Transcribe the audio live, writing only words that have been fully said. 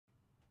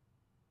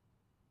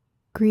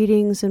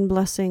Greetings and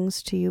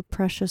blessings to you,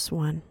 precious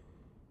one.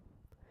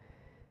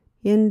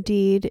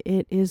 Indeed,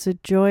 it is a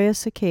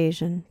joyous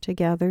occasion to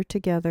gather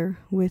together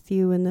with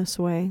you in this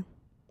way.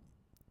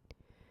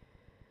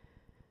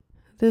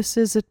 This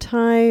is a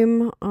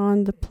time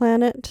on the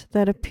planet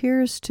that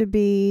appears to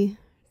be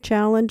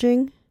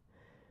challenging,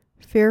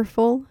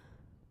 fearful,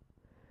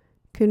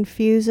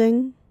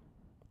 confusing,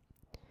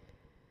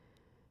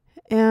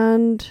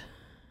 and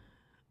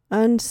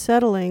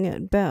unsettling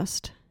at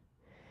best.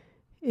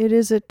 It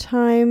is a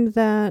time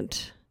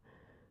that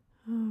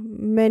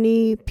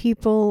many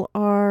people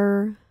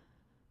are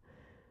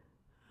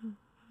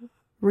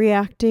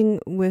reacting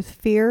with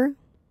fear,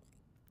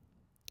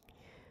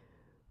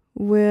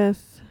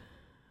 with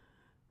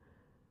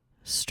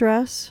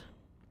stress,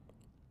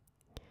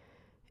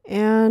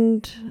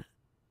 and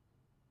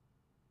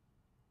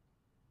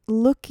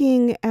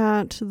looking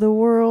at the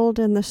world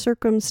and the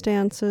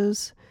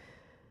circumstances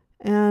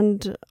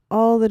and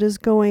all that is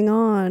going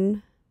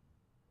on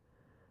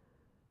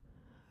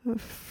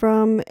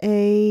from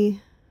a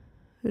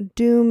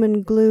doom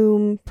and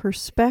gloom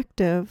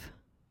perspective.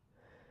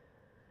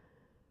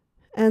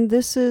 And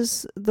this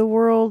is the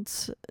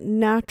world's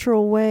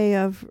natural way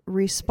of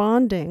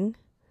responding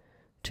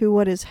to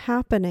what is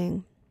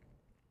happening.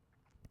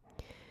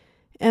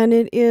 And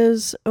it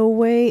is a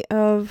way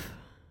of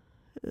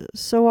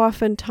so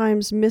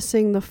oftentimes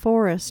missing the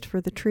forest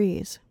for the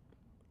trees.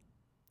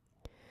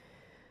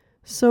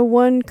 So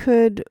one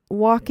could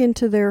walk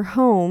into their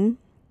home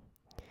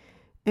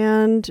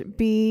and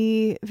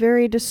be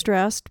very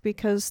distressed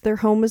because their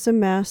home is a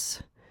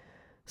mess.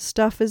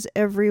 Stuff is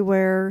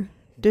everywhere.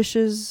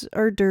 Dishes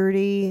are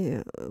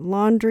dirty.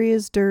 Laundry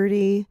is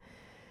dirty.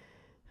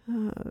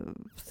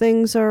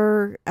 Things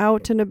are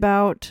out and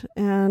about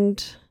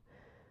and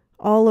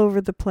all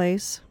over the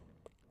place.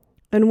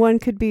 And one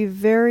could be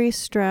very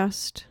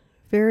stressed,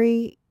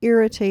 very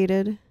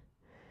irritated,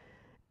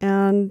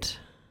 and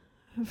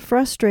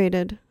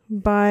frustrated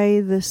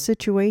by the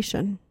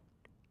situation.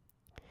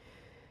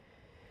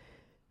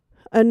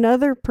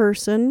 Another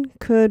person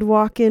could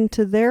walk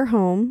into their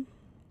home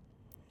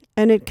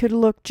and it could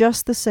look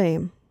just the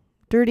same.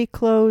 Dirty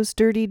clothes,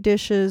 dirty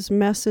dishes,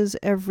 messes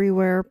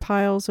everywhere,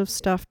 piles of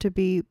stuff to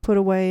be put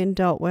away and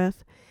dealt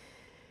with.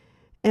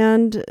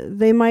 And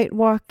they might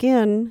walk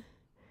in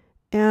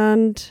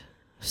and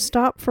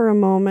stop for a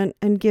moment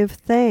and give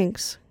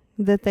thanks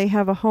that they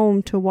have a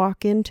home to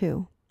walk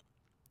into.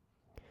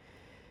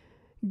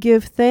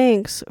 Give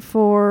thanks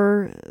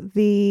for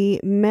the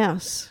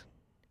mess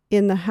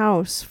in the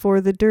house,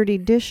 for the dirty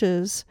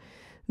dishes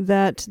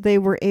that they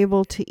were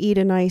able to eat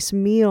a nice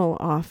meal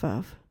off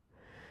of,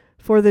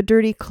 for the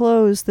dirty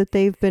clothes that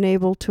they've been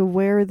able to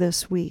wear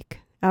this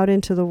week out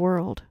into the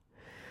world,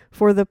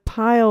 for the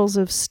piles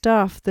of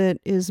stuff that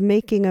is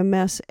making a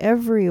mess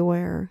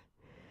everywhere,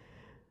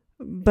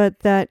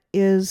 but that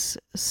is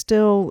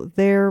still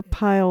their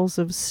piles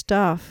of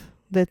stuff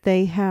that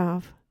they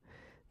have,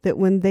 that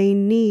when they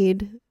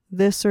need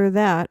this or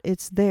that,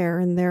 it's there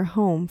in their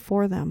home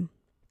for them.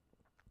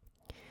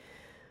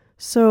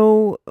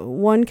 So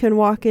one can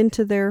walk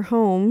into their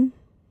home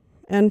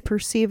and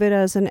perceive it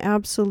as an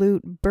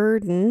absolute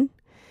burden,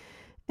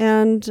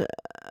 and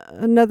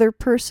another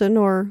person,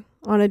 or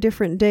on a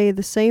different day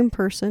the same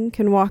person,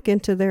 can walk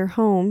into their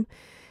home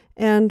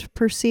and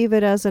perceive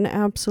it as an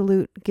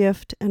absolute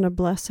gift and a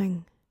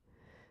blessing,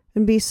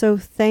 and be so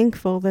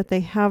thankful that they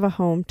have a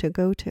home to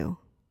go to,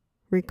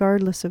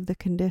 regardless of the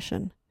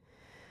condition.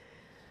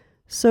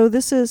 So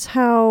this is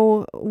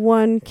how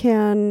one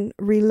can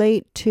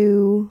relate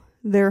to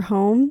their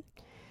home.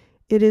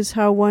 It is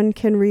how one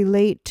can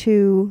relate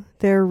to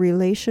their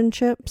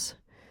relationships,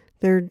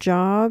 their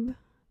job,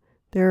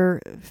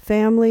 their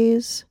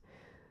families,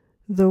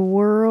 the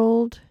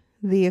world,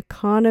 the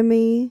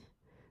economy,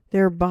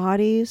 their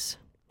bodies.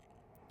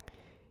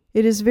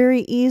 It is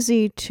very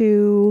easy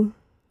to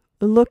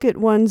look at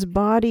one's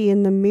body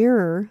in the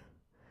mirror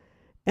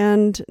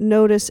and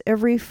notice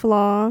every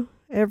flaw,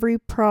 every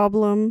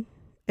problem,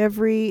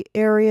 every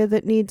area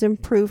that needs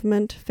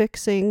improvement,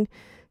 fixing,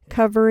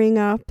 covering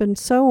up, and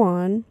so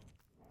on.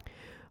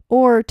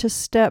 Or to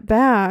step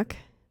back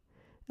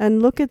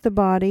and look at the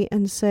body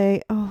and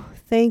say, oh,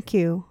 thank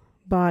you,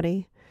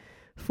 body,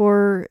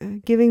 for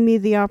giving me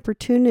the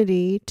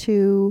opportunity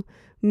to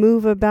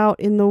move about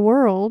in the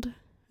world,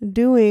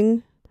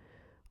 doing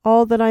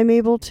all that I'm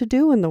able to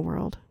do in the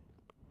world.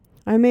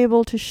 I'm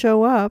able to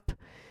show up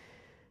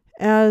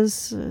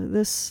as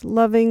this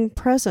loving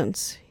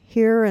presence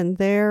here and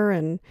there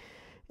and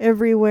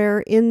everywhere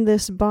in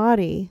this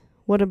body.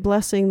 What a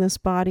blessing this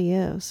body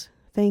is.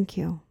 Thank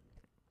you.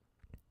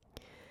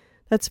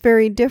 That's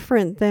very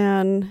different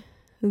than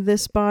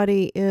this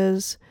body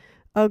is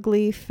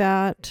ugly,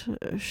 fat,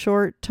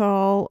 short,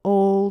 tall,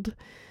 old,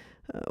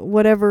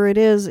 whatever it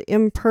is,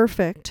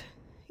 imperfect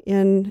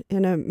in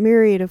a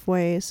myriad of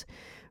ways,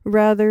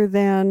 rather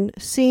than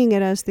seeing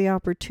it as the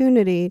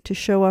opportunity to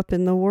show up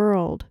in the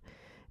world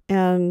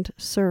and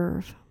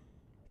serve.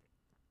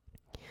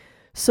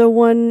 So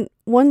one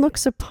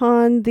looks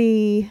upon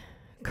the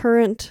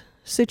current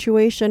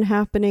situation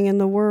happening in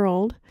the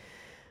world,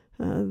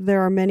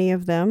 there are many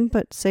of them,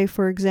 but say,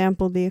 for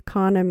example, the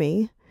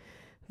economy,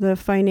 the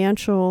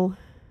financial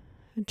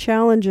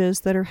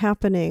challenges that are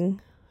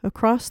happening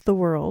across the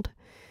world,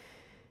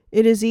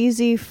 it is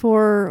easy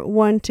for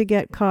one to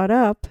get caught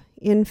up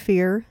in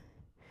fear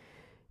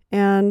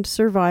and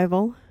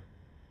survival,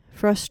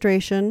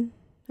 frustration,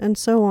 and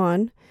so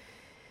on,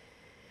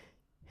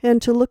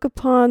 and to look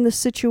upon the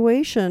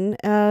situation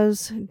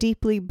as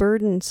deeply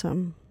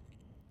burdensome.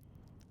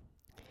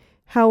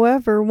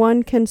 However,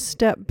 one can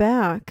step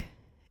back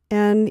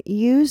and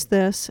use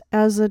this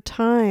as a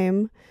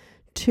time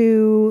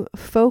to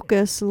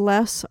focus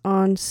less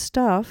on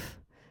stuff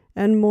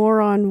and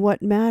more on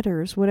what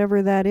matters,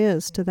 whatever that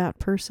is to that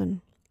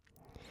person.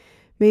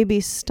 Maybe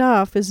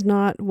stuff is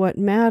not what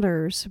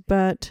matters,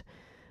 but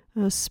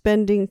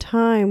spending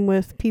time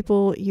with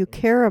people you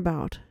care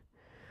about,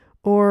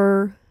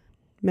 or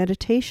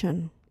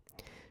meditation,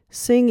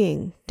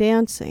 singing,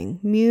 dancing,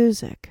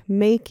 music,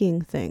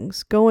 making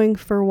things, going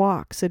for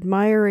walks,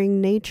 admiring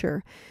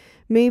nature.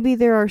 Maybe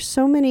there are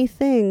so many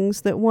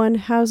things that one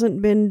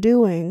hasn't been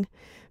doing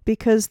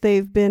because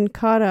they've been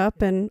caught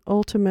up and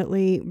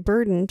ultimately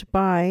burdened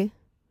by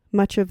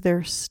much of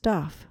their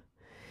stuff.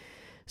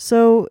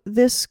 So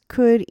this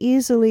could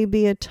easily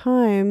be a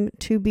time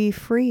to be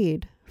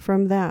freed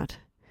from that.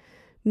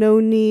 No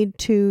need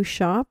to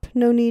shop,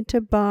 no need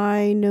to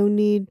buy, no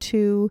need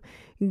to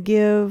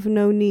give,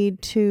 no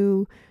need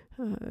to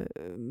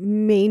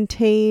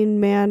maintain,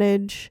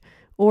 manage,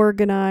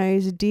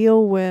 organize,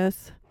 deal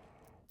with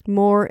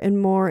more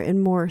and more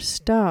and more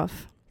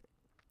stuff,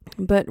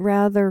 but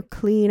rather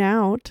clean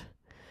out,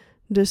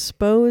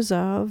 dispose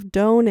of,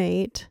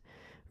 donate,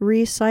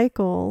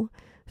 recycle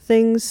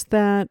things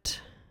that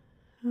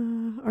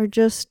are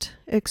just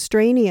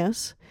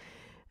extraneous,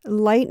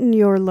 lighten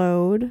your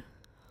load,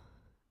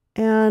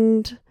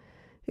 and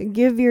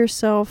give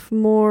yourself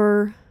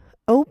more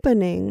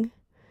opening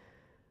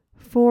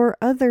for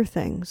other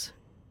things.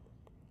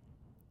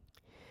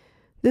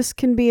 This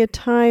can be a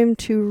time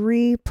to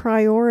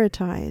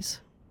reprioritize,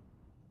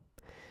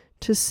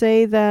 to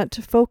say that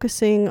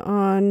focusing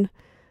on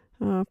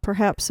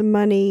perhaps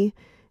money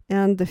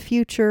and the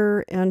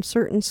future and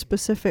certain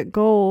specific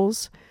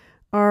goals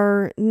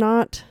are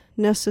not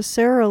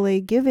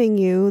necessarily giving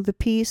you the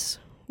peace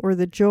or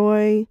the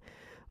joy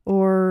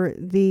or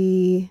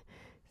the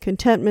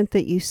contentment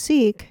that you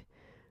seek,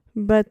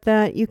 but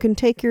that you can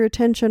take your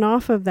attention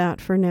off of that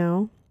for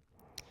now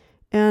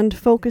and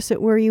focus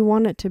it where you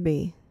want it to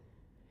be.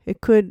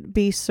 It could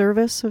be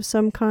service of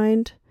some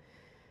kind,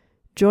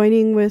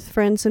 joining with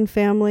friends and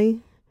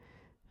family,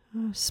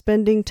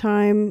 spending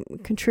time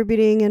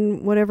contributing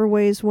in whatever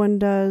ways one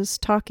does,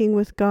 talking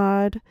with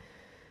God,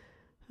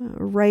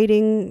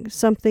 writing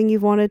something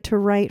you've wanted to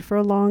write for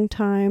a long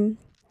time.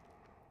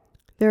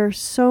 There are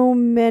so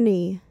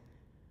many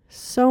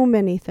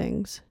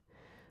things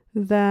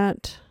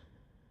that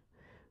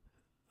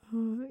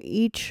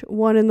each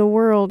one in the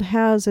world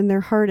has in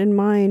their heart and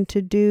mind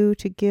to do,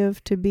 to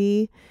give, to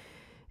be,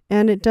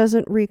 and it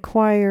doesn't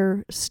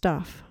require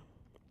stuff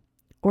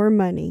or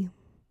money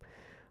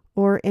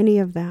or any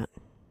of that.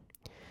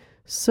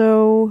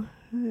 So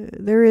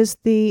there is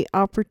the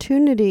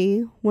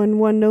opportunity when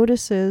one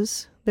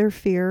notices their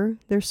fear,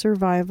 their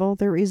survival,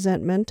 their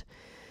resentment,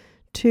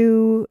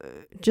 to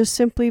just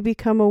simply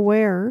become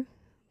aware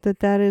that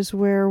that is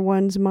where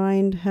one's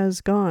mind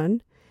has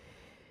gone,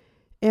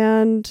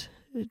 and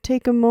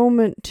take a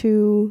moment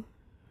to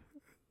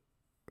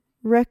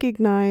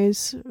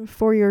recognize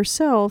for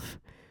yourself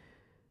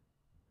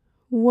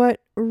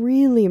what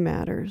really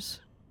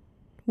matters,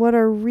 what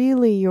are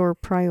really your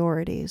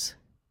priorities,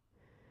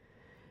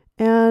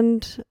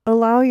 and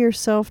allow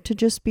yourself to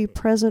just be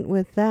present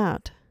with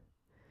that,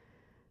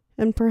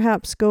 and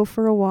perhaps go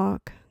for a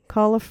walk,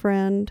 call a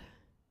friend,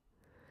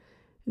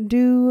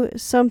 do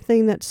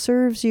something that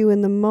serves you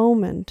in the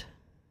moment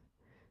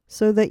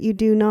so that you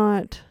do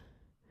not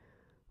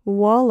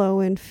wallow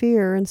in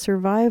fear and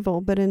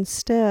survival, but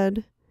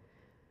instead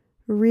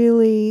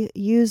really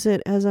use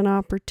it as an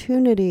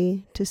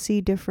opportunity to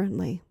see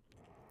differently.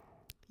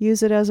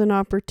 Use it as an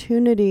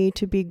opportunity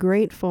to be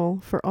grateful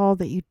for all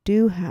that you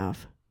do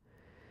have,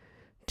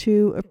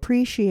 to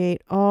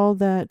appreciate all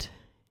that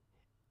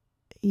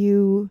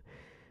you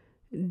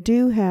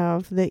do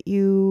have, that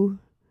you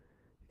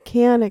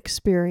can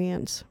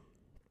experience,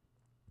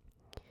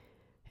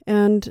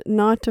 and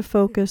not to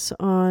focus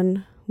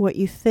on what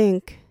you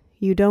think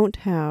you don't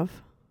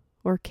have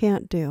or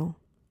can't do.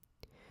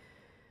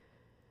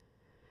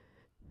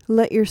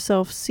 Let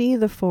yourself see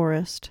the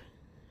forest.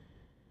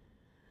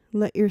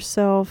 Let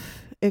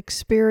yourself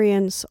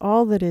experience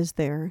all that is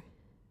there.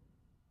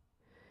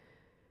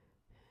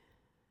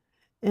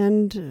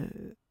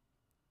 And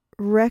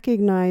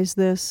recognize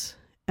this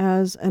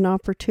as an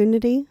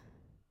opportunity,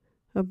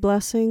 a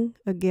blessing,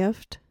 a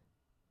gift.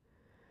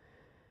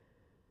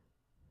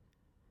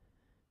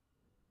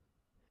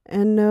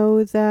 And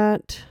know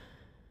that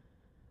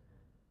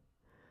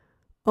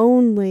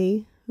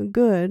only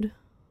good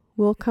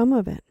will come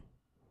of it.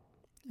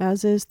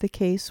 as is the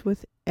case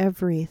with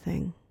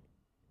everything.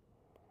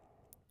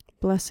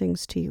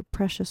 Blessings to you,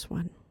 precious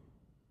one.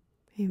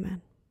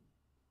 Amen.